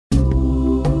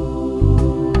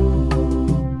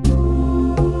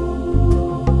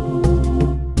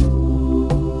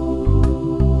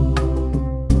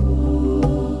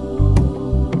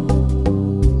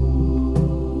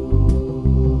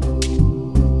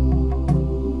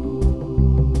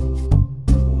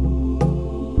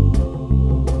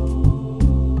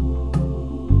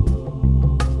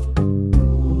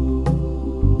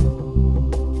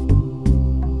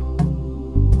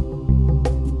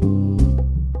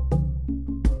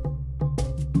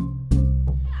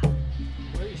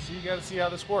see how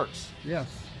this works? Yes.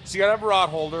 So you gotta have a rod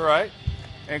holder, right?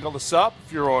 Angle this up.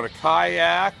 If you're on a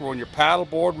kayak or on your paddle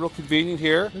board, real convenient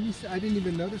here. Let me see. I didn't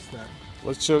even notice that.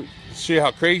 Let's show you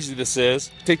how crazy this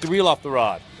is. Take the reel off the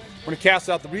rod. We're gonna cast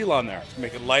out the reel on there.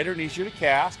 Make it lighter and easier to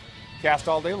cast. Cast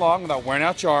all day long without wearing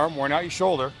out your arm, wearing out your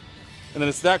shoulder. And then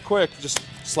it's that quick, just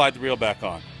slide the reel back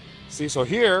on. See, so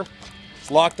here, it's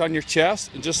locked on your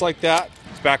chest, and just like that,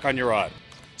 it's back on your rod.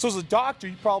 So as a doctor,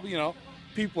 you probably,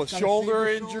 people with shoulder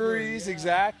injuries, yeah.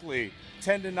 Exactly.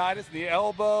 Tendonitis in the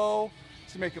elbow,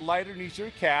 to make it lighter and easier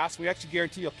to cast. We actually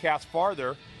guarantee you'll cast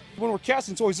farther. When we're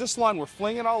casting, it's always this line, we're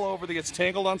flinging all over that gets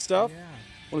tangled on stuff. Yeah.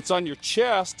 When it's on your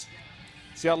chest,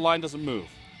 see how the line doesn't move.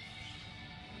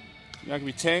 You're not gonna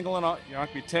be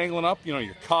tangling up,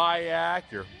 your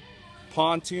kayak, your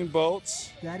pontoon boats.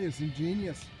 That is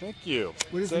ingenious. Thank you.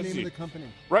 What is the name of the company?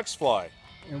 RexFly.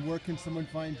 And where can someone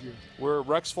find you? We're at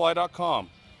RexFly.com.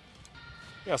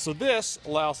 Yeah, so this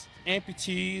allows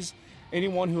amputees,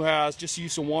 anyone who has just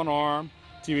use of one arm,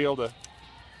 to be able to,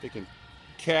 they can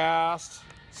cast,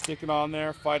 stick it on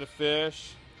there, fight a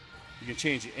fish. You can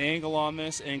change the angle on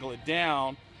this, angle it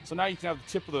down. So now you can have the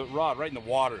tip of the rod right in the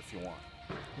water if you want.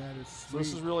 That is sweet. So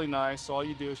this is really nice. So all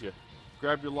you do is you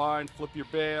grab your line, flip your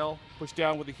bail, push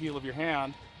down with the heel of your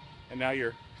hand, and now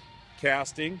you're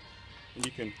casting. And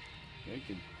you can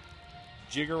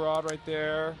jig a rod right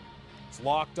there. It's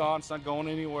locked on, it's not going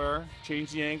anywhere.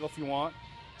 Change the angle if you want.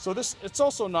 So it's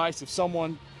also nice if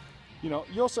someone,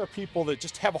 you also have people that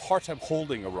just have a hard time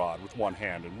holding a rod with one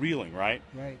hand and reeling, right?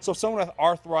 Right. So if someone has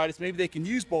arthritis, maybe they can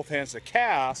use both hands to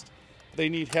cast, but they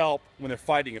need help when they're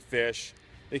fighting a fish.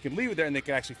 They can leave it there and they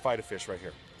can actually fight a fish right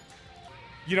here.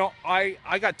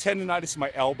 I got tendonitis in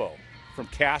my elbow from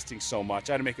casting so much.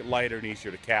 I had to make it lighter and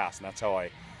easier to cast, and that's how I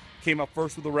came up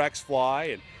first with the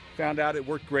RexFly and found out it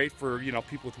worked great for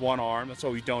people with one arm. That's why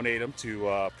we donate them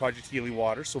to Project Healing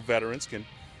Waters so veterans can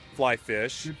fly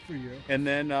fish. Good for you. And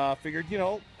then figured,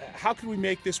 how can we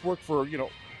make this work for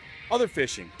other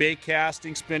fishing, bait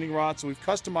casting, spinning rods. So we've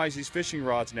customized these fishing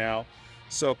rods now,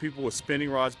 so people with spinning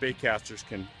rods, bait casters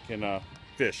can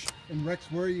fish. And Rex,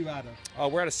 where are you out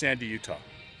of? We're out of Sandy, Utah.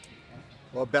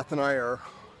 Well, Beth and I are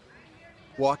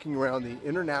walking around the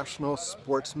International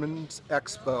Sportsman's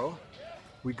Expo.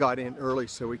 We got in early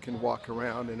so we can walk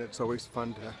around, and it's always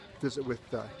fun to visit with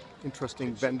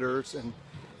interesting vendors and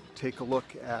take a look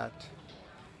at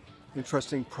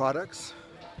interesting products.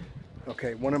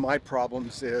 Okay, one of my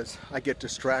problems is I get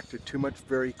distracted, too much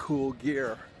very cool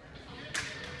gear.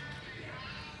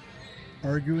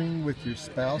 Arguing with your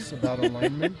spouse about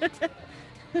alignment?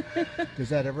 Does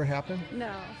that ever happen?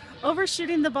 No.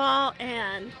 Overshooting the ball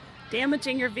and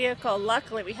damaging your vehicle.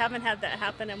 Luckily, we haven't had that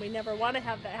happen, and we never want to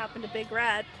have that happen to Big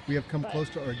Red. We have come close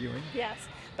to arguing. Yes.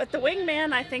 But the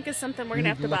WingMan, I think, is something we're going to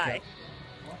have to buy. At.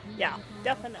 Yeah,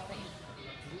 definitely.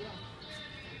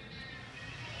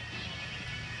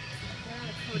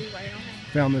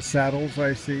 Found the saddles,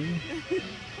 I see. Of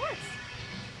course.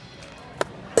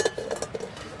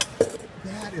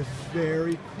 That is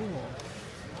very cool.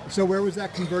 So where was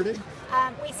that converted?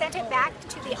 We sent it back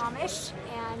to the Amish,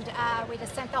 and we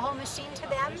just sent the whole machine to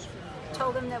them,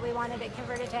 told them that we wanted it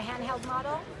converted to a handheld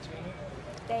model.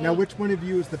 Now, which one of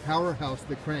you is the powerhouse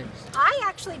that cranks? I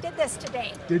actually did this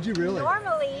today. Did you really?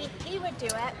 Normally, he would do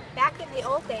it. Back in the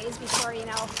old days, before, we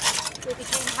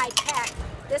became high-tech,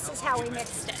 this is how we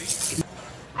mixed it.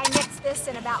 I mixed this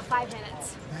in about 5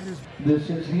 minutes. This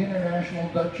is the International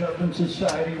Dutch Oven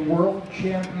Society World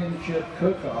Championship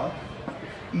Cook-Off.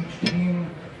 Each team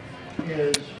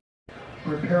is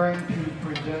preparing to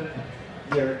present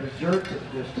their desserts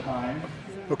at this time.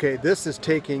 Okay, this is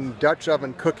taking Dutch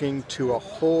oven cooking to a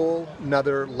whole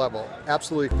nother level.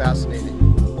 Absolutely fascinating.